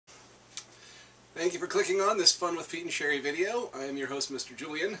Thank you for clicking on this Fun with Pete and Sherry video. I am your host, Mr.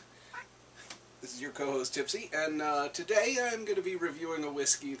 Julian. This is your co-host, Tipsy, and today I'm going to be reviewing a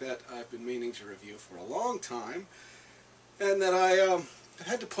whiskey that I've been meaning to review for a long time, and that I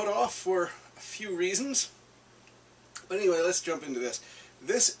had to put off for a few reasons. But anyway, let's jump into this.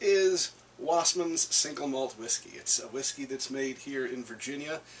 This is Wasmunds Single Malt Whiskey. It's a whiskey that's made here in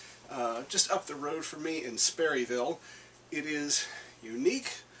Virginia, just up the road from me in Sperryville. It is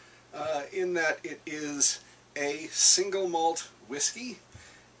unique in that it is a single malt whiskey.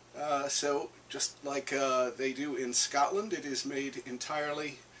 So just like they do in Scotland, it is made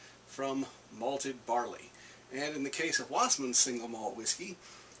entirely from malted barley. And in the case of Wasmunds single malt whiskey,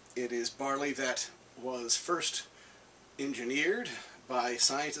 it is barley that was first engineered by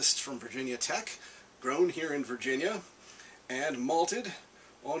scientists from Virginia Tech, grown here in Virginia, and malted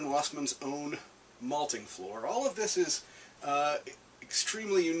on Wasmunds' own malting floor. All of this is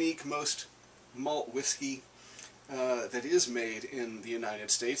extremely unique. Most malt whiskey that is made in the United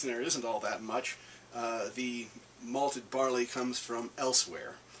States, and there isn't all that much, the malted barley comes from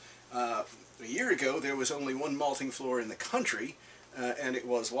elsewhere. A year ago there was only one malting floor in the country, and it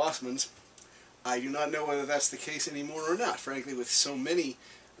was Wasmunds. I do not know whether that's the case anymore or not. Frankly, with so many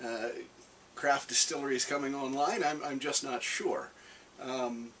craft distilleries coming online, I'm just not sure.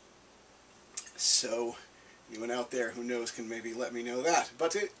 So anyone out there who knows can maybe let me know that.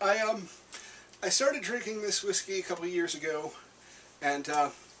 But I started drinking this whiskey a couple of years ago, and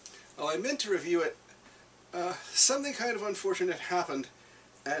well, I meant to review it. Something kind of unfortunate happened,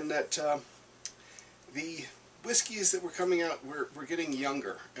 and that the whiskeys that were coming out were getting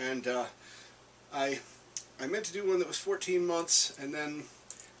younger, and I meant to do one that was 14 months, and then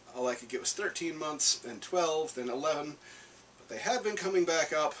all I could get was 13 months, then 12, then 11, but they have been coming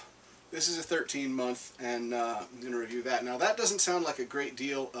back up. This is a 13-month, and I'm going to review that. Now, that doesn't sound like a great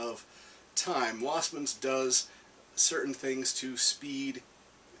deal of time. Wasmunds does certain things to speed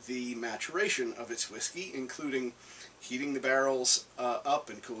the maturation of its whiskey, including heating the barrels up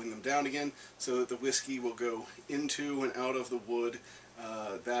and cooling them down again, so that the whiskey will go into and out of the wood.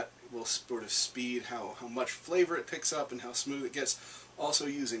 That will sort of speed how much flavor it picks up and how smooth it gets. Also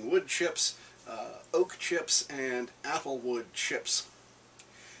using wood chips, oak chips, and apple wood chips.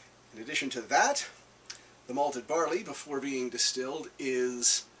 In addition to that, the malted barley, before being distilled,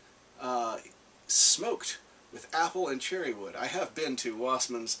 is smoked with apple and cherry wood. I have been to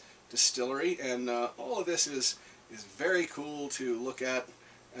Wasmunds distillery, and all of this is very cool to look at,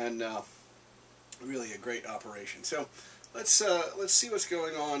 and really a great operation. So let's see what's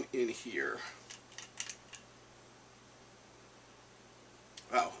going on in here.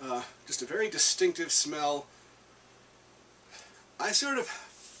 Wow, just a very distinctive smell. I sort of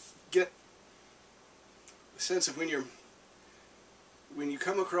get the sense of when you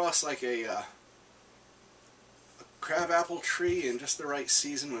come across like a crabapple tree in just the right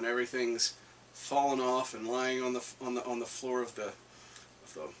season, when everything's fallen off and lying on the floor of the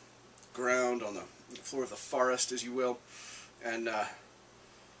ground, on the floor of the forest, as you will, and a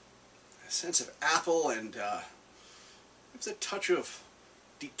sense of apple, and there's a touch of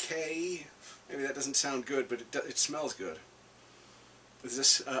decay. Maybe that doesn't sound good, but it smells good. There's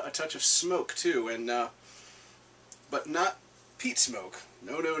this a touch of smoke too, and but not peat smoke.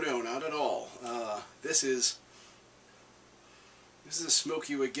 No, not at all. This is a smoke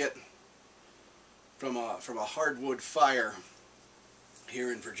you would get from a hardwood fire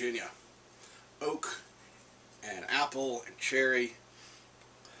here in Virginia. Oak and apple and cherry.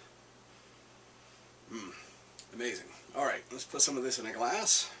 Amazing. All right, let's put some of this in a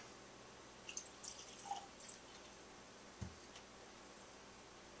glass.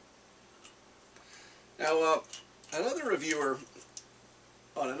 Now, another reviewer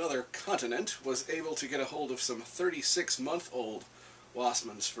on another continent was able to get a hold of some 36-month-old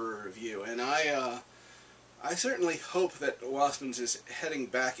Wasmunds for a review, and I certainly hope that Wasmunds is heading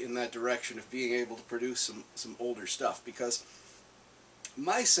back in that direction of being able to produce some older stuff, because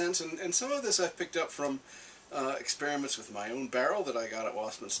my sense, and some of this I've picked up from experiments with my own barrel that I got at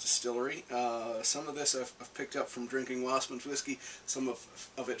Wasmunds Distillery. Some of this I've picked up from drinking Wasmunds whiskey, some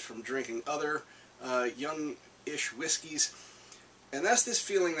of it from drinking other young-ish whiskeys, and that's this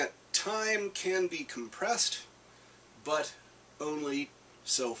feeling that time can be compressed, but only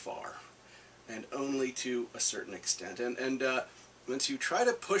so far, and only to a certain extent. And once you try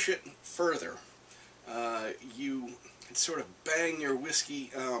to push it further, you can sort of bang your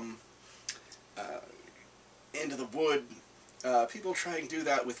whiskey into the wood. People try and do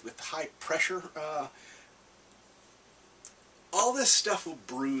that with high pressure. All this stuff will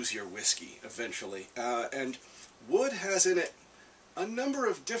bruise your whiskey eventually, and wood has in it a number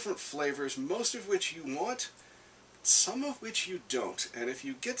of different flavors, most of which you want, some of which you don't. And if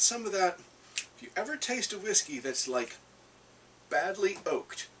you get some of that, if you ever taste a whiskey that's like badly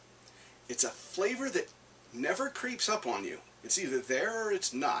oaked, it's a flavor that never creeps up on you. It's either there or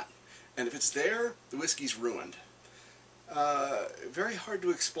it's not. And if it's there, the whiskey's ruined. Very hard to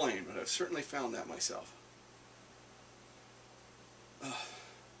explain, but I've certainly found that myself.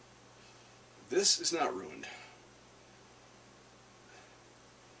 This is not ruined.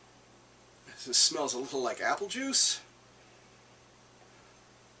 This smells a little like apple juice,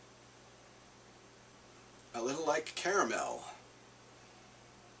 a little like caramel,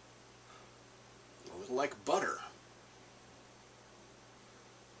 a little like butter.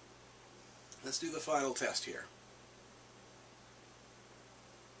 Let's do the final test here.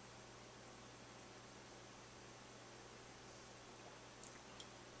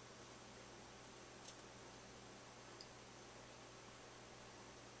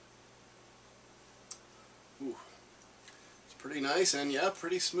 Ooh. It's pretty nice, and yeah,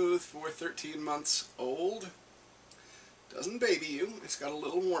 pretty smooth for 13 months old. Doesn't baby you. It's got a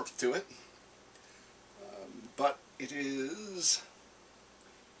little warmth to it. But it is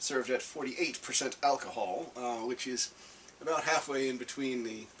served at 48% alcohol, which is about halfway in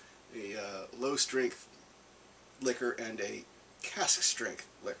between a low-strength liquor and a cask-strength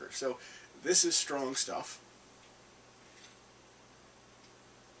liquor. So this is strong stuff.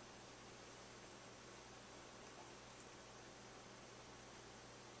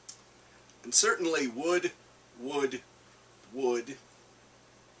 And certainly wood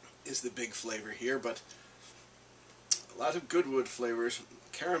is the big flavor here, but a lot of good wood flavors.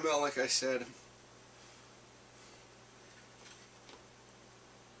 Caramel, like I said.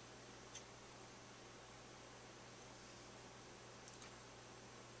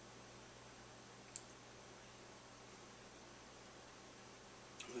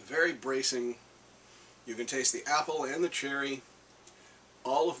 Very bracing. You can taste the apple and the cherry,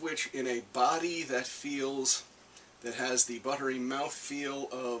 all of which in a body that has the buttery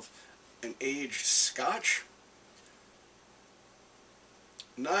mouthfeel of an aged Scotch.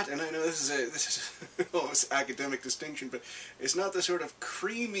 Not, and I know this is almost academic distinction, but it's not the sort of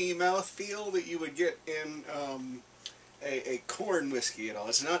creamy mouthfeel that you would get in a corn whiskey at all.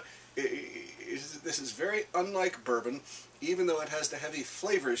 It's not. This is very unlike bourbon, even though it has the heavy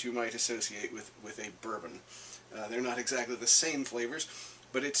flavors you might associate with a bourbon. They're not exactly the same flavors,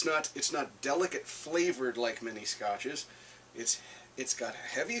 but it's not delicate flavored like many Scotches. It's got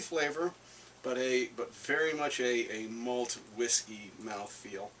heavy flavor, but very much a malt whiskey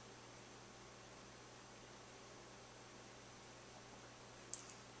mouthfeel.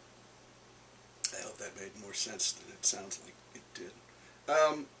 I hope that made more sense than it sounds like it did.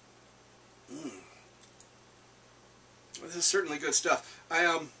 This is certainly good stuff.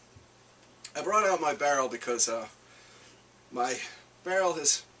 I brought out my barrel because my barrel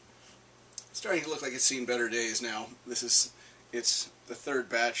is starting to look like it's seen better days now. It's the third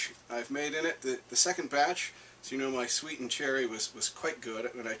batch I've made in it. The second batch, so you know, my sweetened cherry was quite good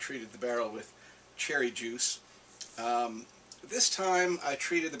when I treated the barrel with cherry juice. This time I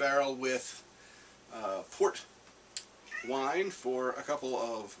treated the barrel with port wine for a couple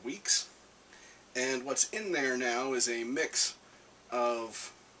of weeks, and what's in there now is a mix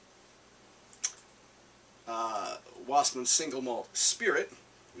of Wasmunds single malt spirit,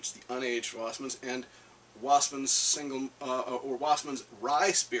 which is the unaged Wasmunds, and Wasmunds or Wasmunds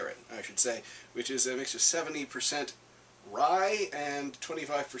rye spirit, I should say, which is a mix of 70% rye and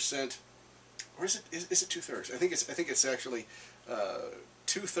 25%, or is it 2/3? I think it's actually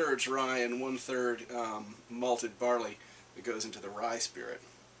 2/3 rye and 1/3 malted barley that goes into the rye spirit.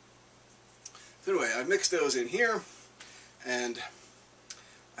 So anyway, I mixed those in here, and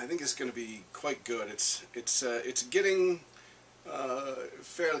I think it's going to be quite good. It's getting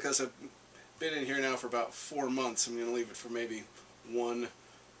fair, because I've been in here now for about 4 months. I'm going to leave it for maybe 1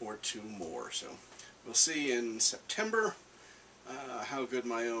 or 2 more. So we'll see in September how good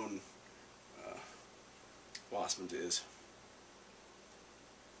my own Wasmund is.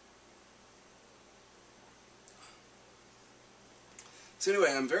 So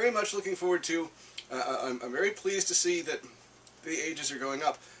anyway, I'm very much looking forward to, I'm very pleased to see that the ages are going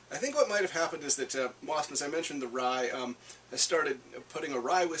up. I think what might have happened is that Wasmunds, I mentioned the rye, has started putting a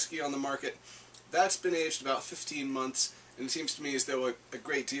rye whiskey on the market. That's been aged about 15 months, and it seems to me as though a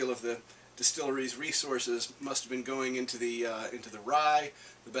great deal of the distillery's resources must have been going into the rye,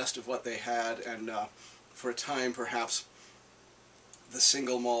 the best of what they had, and for a time perhaps the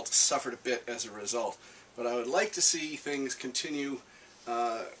single malt suffered a bit as a result. But I would like to see things continue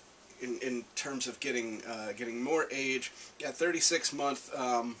in terms of getting more age. Yeah, 36-month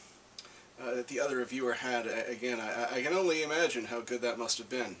that the other reviewer had. Again, I can only imagine how good that must have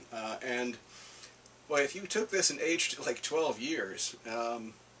been. And boy, if you took this and aged it like 12 years,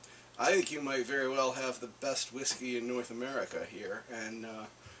 I think you might very well have the best whiskey in North America here, and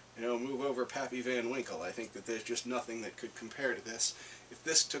you know, move over Pappy Van Winkle. I think that there's just nothing that could compare to this. If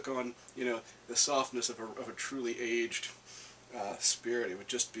this took on, you know, the softness of a truly aged spirit, it would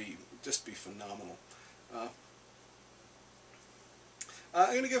just be phenomenal.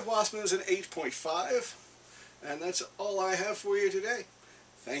 I'm going to give Wasmunds an 8.5, and that's all I have for you today.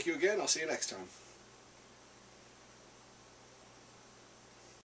 Thank you again. I'll see you next time.